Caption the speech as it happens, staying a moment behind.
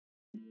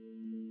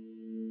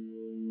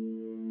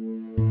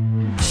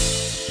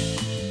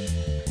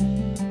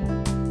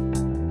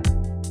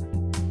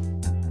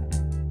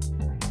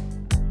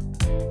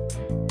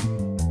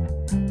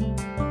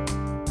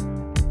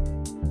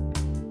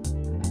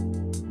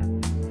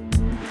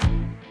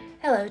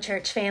Hello,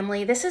 church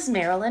family. This is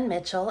Marilyn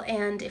Mitchell,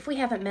 and if we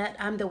haven't met,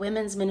 I'm the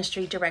Women's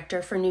Ministry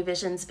Director for New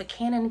Vision's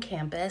Buchanan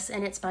campus,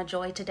 and it's my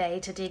joy today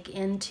to dig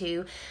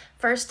into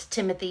 1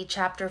 Timothy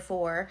chapter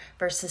 4,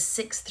 verses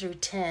 6 through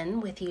 10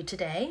 with you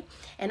today,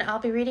 and I'll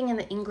be reading in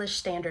the English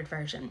Standard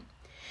Version.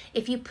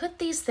 If you put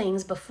these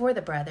things before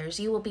the brothers,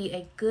 you will be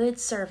a good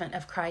servant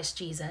of Christ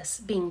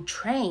Jesus, being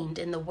trained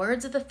in the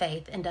words of the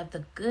faith and of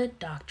the good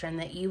doctrine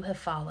that you have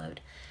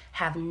followed.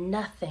 Have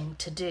nothing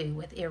to do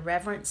with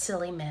irreverent,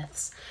 silly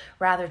myths.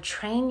 Rather,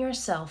 train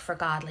yourself for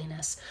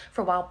godliness.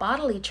 For while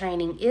bodily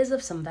training is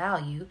of some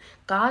value,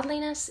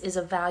 godliness is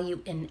of value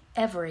in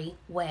every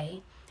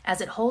way, as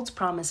it holds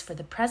promise for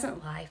the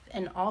present life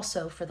and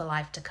also for the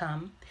life to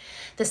come.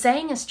 The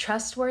saying is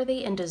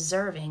trustworthy and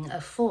deserving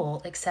of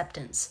full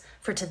acceptance.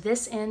 For to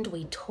this end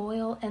we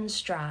toil and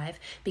strive,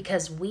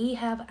 because we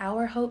have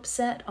our hope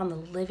set on the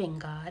living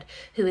God,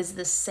 who is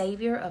the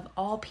Savior of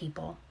all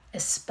people,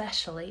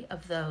 especially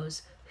of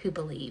those who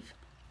believe.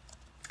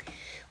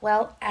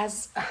 Well,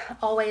 as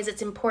always,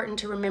 it's important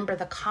to remember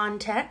the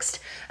context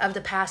of the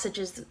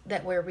passages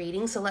that we're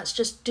reading. So let's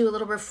just do a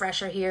little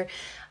refresher here.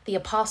 The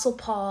Apostle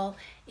Paul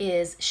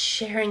is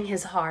sharing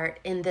his heart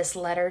in this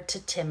letter to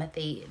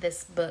Timothy,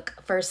 this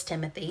book, 1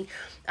 Timothy.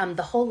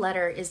 The whole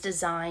letter is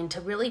designed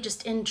to really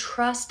just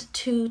entrust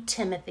to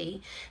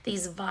Timothy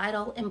these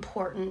vital,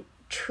 important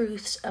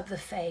truths of the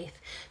faith,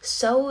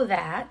 so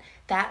that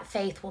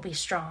faith will be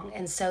strong,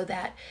 and so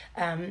that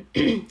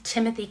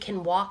Timothy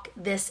can walk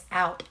this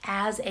out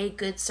as a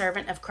good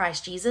servant of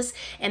Christ Jesus,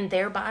 and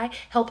thereby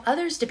help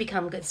others to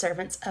become good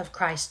servants of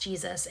Christ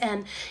Jesus.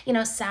 And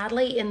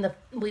sadly,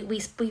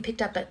 we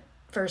picked up at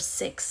verse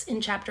 6 in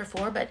chapter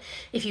 4, but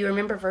if you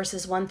remember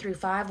verses 1 through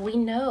 5, we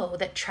know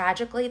that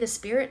tragically the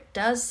Spirit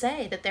does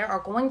say that there are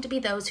going to be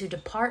those who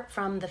depart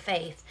from the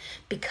faith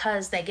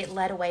because they get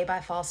led away by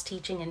false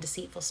teaching and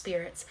deceitful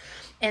spirits.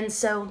 And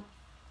so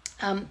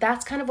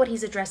that's kind of what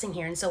he's addressing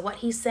here. And so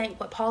what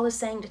Paul is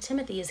saying to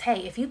Timothy is, hey,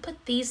 if you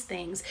put these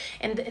things,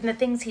 and the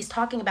things he's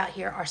talking about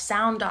here are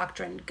sound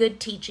doctrine, good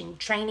teaching,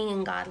 training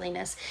in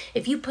godliness.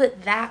 If you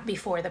put that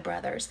before the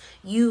brothers,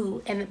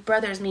 and the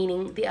brothers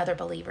meaning the other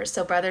believers,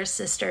 so brothers,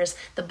 sisters,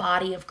 the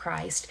body of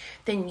Christ,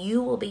 then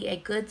you will be a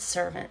good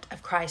servant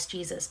of Christ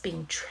Jesus,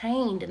 being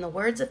trained in the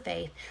words of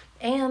faith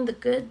and the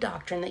good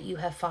doctrine that you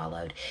have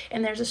followed.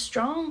 And there's a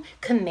strong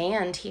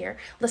command here.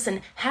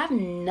 Listen, have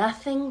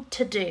nothing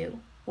to do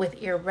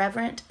with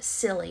irreverent,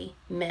 silly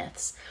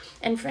myths.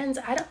 And friends,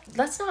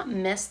 let's not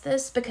miss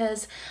this,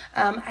 because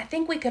I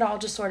think we could all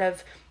just sort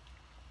of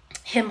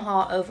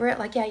hem-haw over it,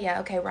 like, yeah,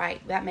 okay,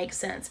 right, that makes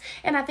sense.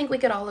 And I think we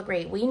could all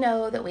agree. We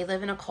know that we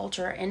live in a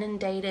culture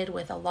inundated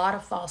with a lot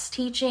of false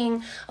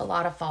teaching, a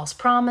lot of false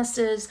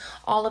promises,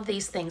 all of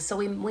these things. So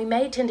we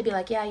may tend to be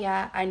like,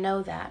 yeah, I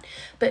know that.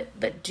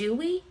 But do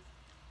we?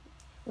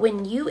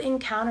 When you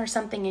encounter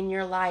something in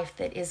your life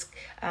that is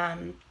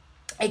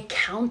a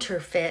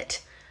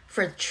counterfeit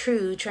for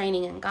true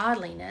training in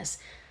godliness,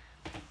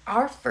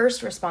 our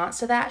first response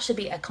to that should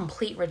be a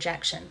complete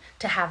rejection,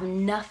 to have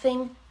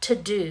nothing to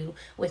do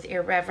with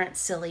irreverent,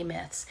 silly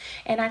myths.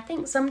 And I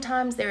think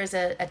sometimes there is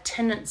a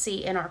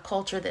tendency in our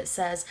culture that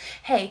says,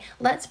 hey,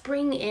 let's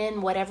bring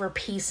in whatever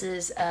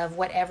pieces of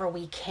whatever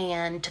we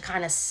can to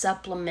kind of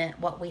supplement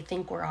what we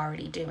think we're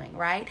already doing,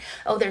 right?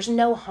 Oh, there's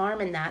no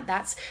harm in that.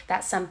 That's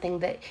something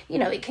that,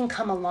 it can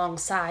come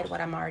alongside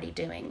what I'm already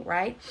doing,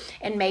 right?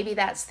 And maybe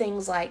that's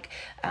things like,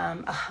 I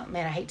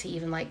hate to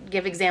even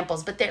give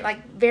examples, but they're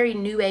like very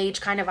new age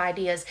kind of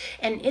ideas.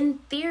 And in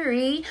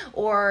theory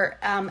or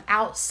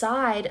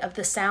outside of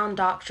the sound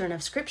doctrine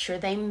of Scripture,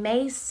 they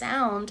may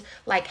sound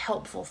like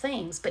helpful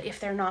things, but if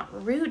they're not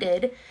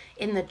rooted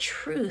in the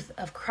truth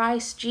of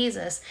Christ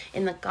Jesus,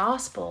 in the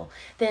gospel,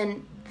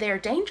 then they're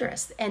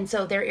dangerous. And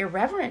so they're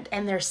irreverent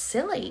and they're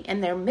silly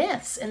and they're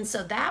myths. And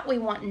so that we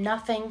want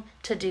nothing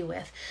to do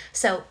with.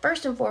 So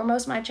first and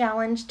foremost, my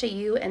challenge to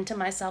you and to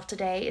myself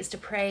today is to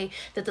pray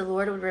that the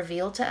Lord would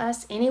reveal to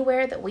us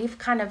anywhere that we've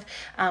kind of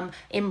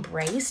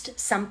embraced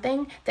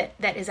something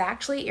that is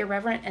actually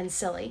irreverent and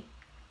silly,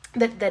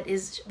 that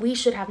is we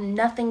should have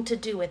nothing to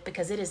do with,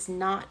 because it is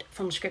not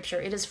from Scripture.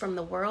 It is from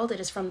the world.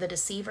 It is from the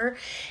deceiver,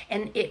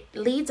 and it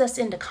leads us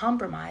into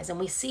compromise. And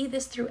we see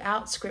this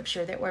throughout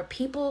Scripture, that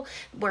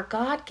where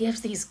God gives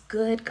these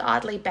good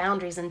godly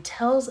boundaries and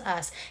tells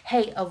us,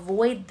 hey,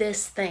 avoid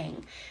this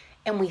thing,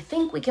 and we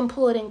think we can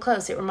pull it in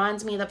close. It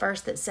reminds me of the verse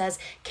that says,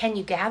 can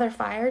you gather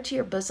fire to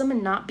your bosom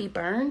and not be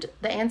burned?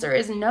 The answer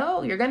is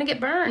no, you're going to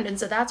get burned. And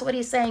so that's what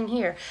he's saying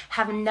here.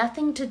 Have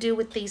nothing to do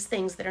with these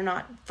things that are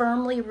not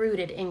firmly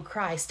rooted in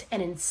Christ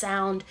and in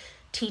sound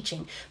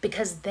teaching,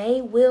 because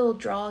they will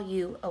draw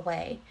you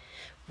away.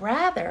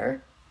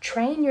 Rather,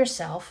 train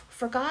yourself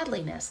for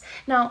godliness.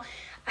 Now,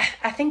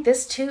 I think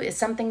this too is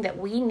something that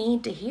we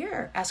need to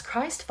hear as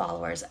Christ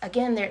followers.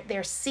 Again,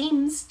 there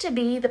seems to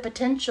be the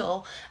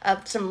potential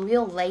of some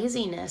real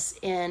laziness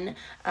in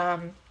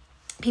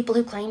people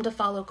who claim to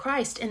follow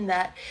Christ in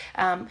that,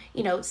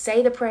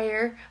 say the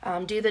prayer,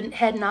 do the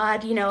head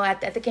nod,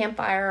 at the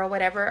campfire or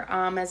whatever,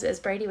 as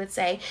Brady would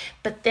say.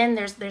 But then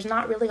there's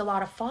not really a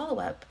lot of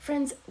follow-up.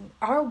 Friends,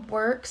 our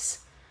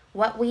works,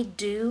 what we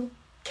do,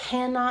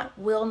 cannot,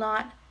 will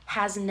not,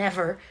 has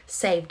never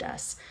saved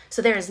us.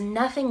 So there is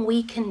nothing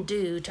we can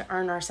do to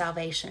earn our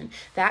salvation.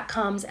 That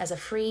comes as a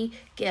free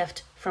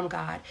gift from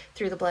God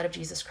through the blood of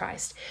Jesus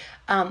Christ.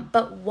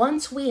 But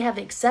once we have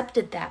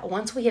accepted that,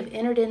 once we have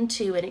entered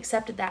into and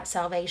accepted that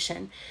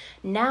salvation,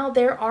 now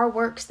there are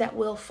works that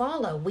will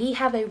follow. We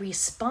have a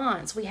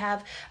response. We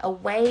have a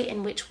way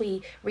in which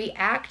we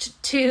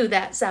react to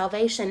that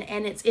salvation,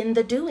 and it's in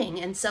the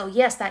doing. And so,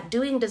 yes, that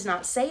doing does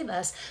not save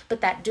us, but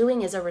that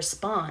doing is a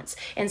response.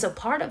 And so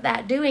part of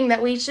that doing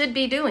that we should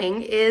be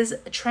doing is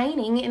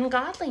training in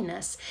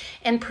godliness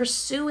and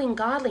pursuing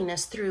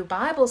godliness through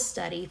Bible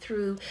study,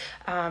 through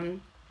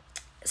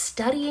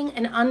studying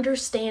and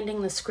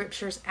understanding the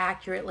scriptures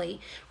accurately,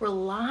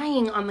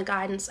 relying on the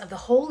guidance of the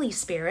Holy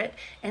Spirit,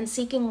 and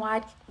seeking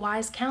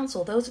wise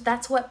counsel.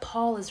 That's what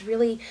Paul is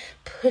really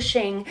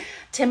pushing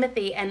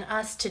Timothy and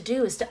us to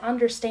do, is to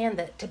understand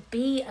that to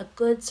be a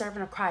good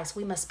servant of Christ,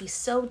 we must be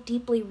so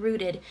deeply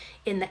rooted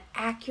in the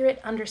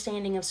accurate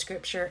understanding of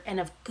scripture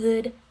and of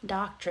good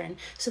doctrine,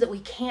 so that we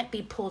can't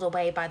be pulled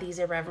away by these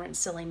irreverent,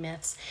 silly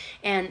myths,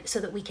 and so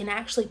that we can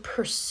actually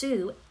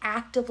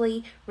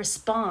actively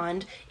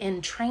respond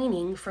in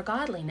training for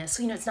godliness.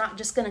 So, it's not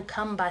just going to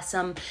come by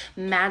some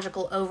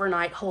magical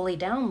overnight holy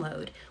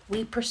download.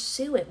 We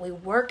pursue it. We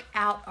work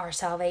out our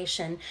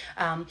salvation.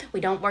 We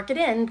don't work it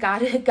in.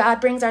 God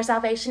brings our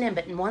salvation in.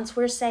 But once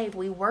we're saved,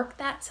 we work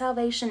that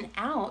salvation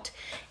out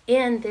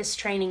in this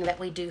training that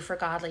we do for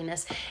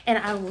godliness. And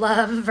I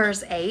love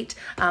verse 8,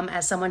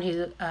 as someone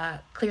who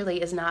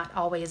clearly is not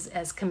always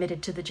as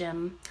committed to the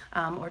gym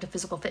or to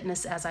physical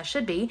fitness as I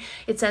should be.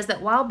 It says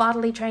that while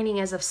bodily training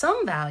is of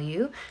some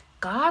value,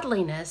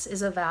 godliness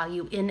is of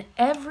value in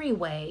every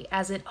way,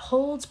 as it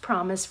holds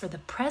promise for the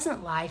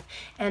present life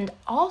and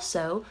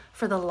also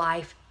for the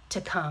life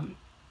to come.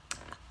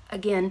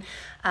 Again,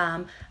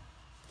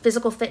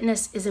 physical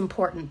fitness is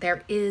important.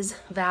 There is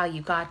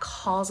value. God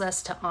calls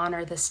us to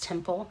honor this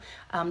temple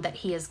that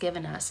He has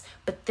given us.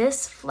 But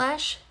this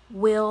flesh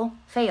will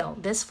fail.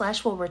 This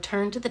flesh will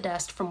return to the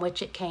dust from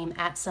which it came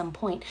at some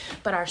point.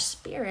 But our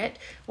spirit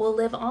will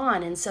live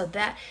on. And so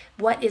that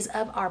what is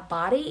of our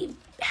body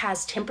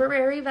has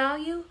temporary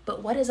value,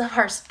 but what is of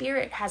our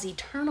spirit has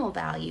eternal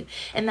value.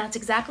 And that's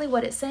exactly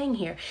what it's saying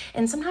here.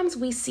 And sometimes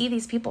we see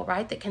these people,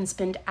 right, that can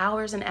spend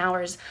hours and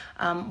hours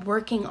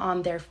working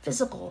on their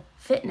physical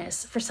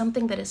fitness for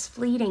something that is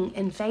fleeting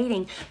and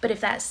fading. But if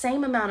that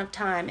same amount of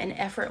time and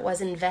effort was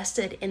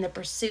invested in the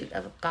pursuit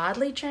of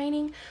godly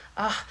training,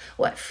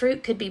 what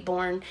fruit could be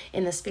born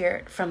in the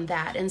spirit from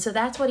that? And so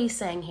that's what he's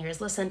saying here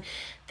is, listen,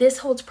 this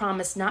holds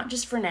promise not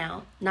just for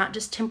now, not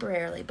just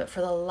temporarily, but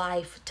for the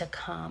life to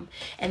come.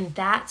 And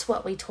that's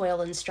what we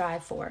toil and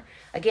strive for.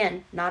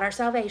 Again, not our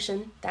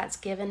salvation, that's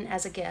given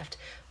as a gift.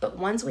 But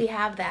once we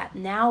have that,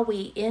 now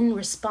we, in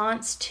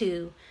response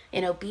to,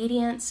 in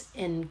obedience,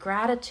 in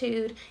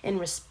gratitude, in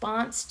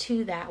response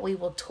to that, we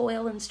will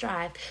toil and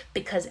strive,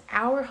 because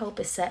our hope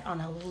is set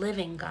on a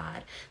living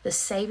God, the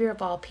Savior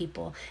of all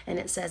people. And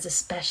it says,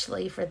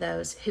 especially for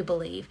those who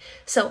believe.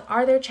 So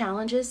are there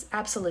challenges?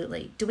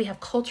 Absolutely. Do we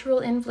have cultural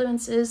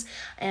influences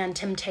and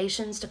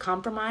temptations to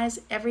compromise?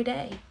 Every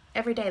day?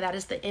 Every day. That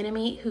is the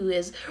enemy who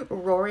is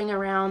roaring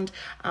around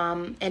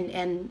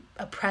and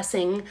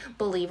oppressing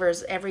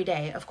believers every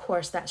day. Of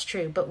course, that's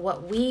true. But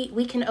what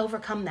we can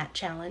overcome that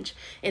challenge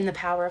in the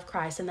power of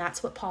Christ. And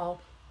that's what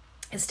Paul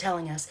is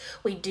telling us.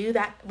 We do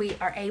that. We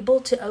are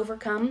able to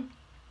overcome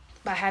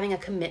by having a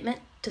commitment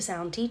to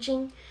sound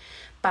teaching,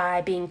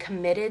 by being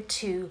committed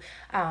to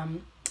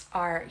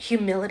our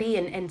humility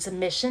and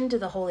submission to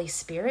the Holy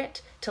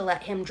Spirit, to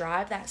let Him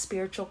drive that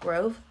spiritual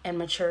growth and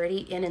maturity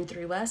in and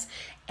through us,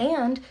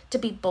 and to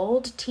be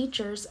bold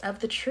teachers of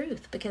the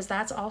truth, because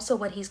that's also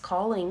what He's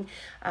calling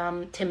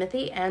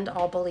Timothy and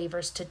all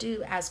believers to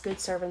do as good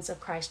servants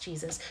of Christ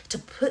Jesus, to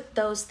put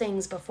those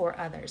things before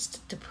others,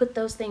 to put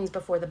those things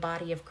before the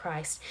body of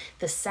Christ,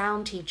 the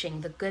sound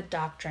teaching, the good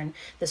doctrine,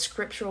 the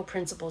scriptural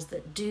principles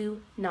that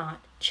do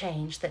not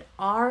change, that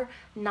are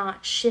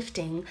not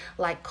shifting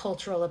like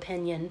cultural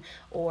opinion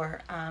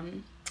or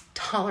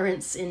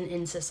tolerance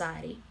in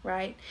society,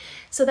 right?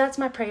 So that's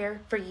my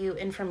prayer for you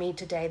and for me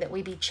today, that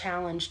we be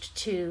challenged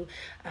to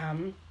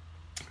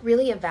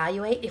really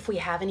evaluate if we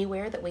have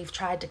anywhere that we've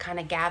tried to kind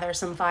of gather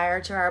some fire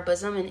to our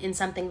bosom in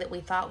something that we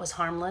thought was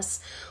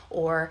harmless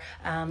or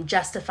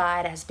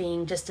justified as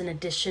being just an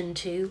addition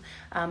to,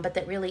 but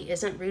that really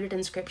isn't rooted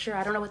in Scripture.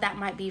 I don't know what that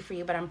might be for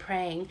you, but I'm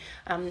praying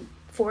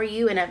for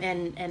you,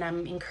 and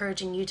I'm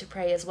encouraging you to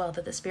pray as well,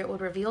 that the Spirit would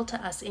reveal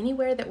to us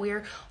anywhere that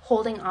we're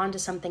holding on to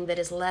something that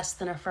is less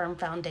than a firm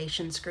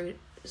foundation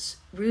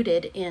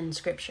rooted in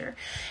Scripture.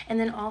 And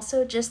then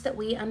also just that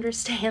we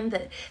understand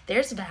that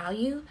there's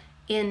value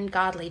in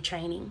godly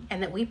training,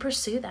 and that we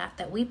pursue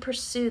that we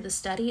pursue the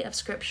study of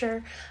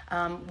Scripture,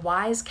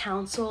 wise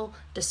counsel,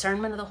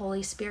 discernment of the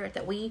Holy Spirit,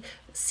 that we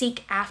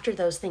seek after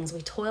those things.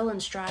 We toil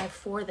and strive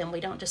for them. We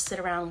don't just sit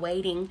around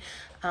waiting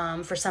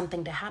for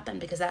something to happen,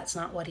 because that's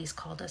not what He's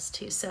called us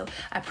to. So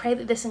I pray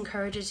that this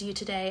encourages you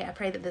today. I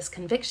pray that this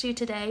convicts you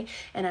today,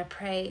 and I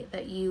pray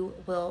that you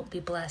will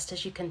be blessed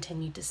as you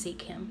continue to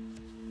seek Him.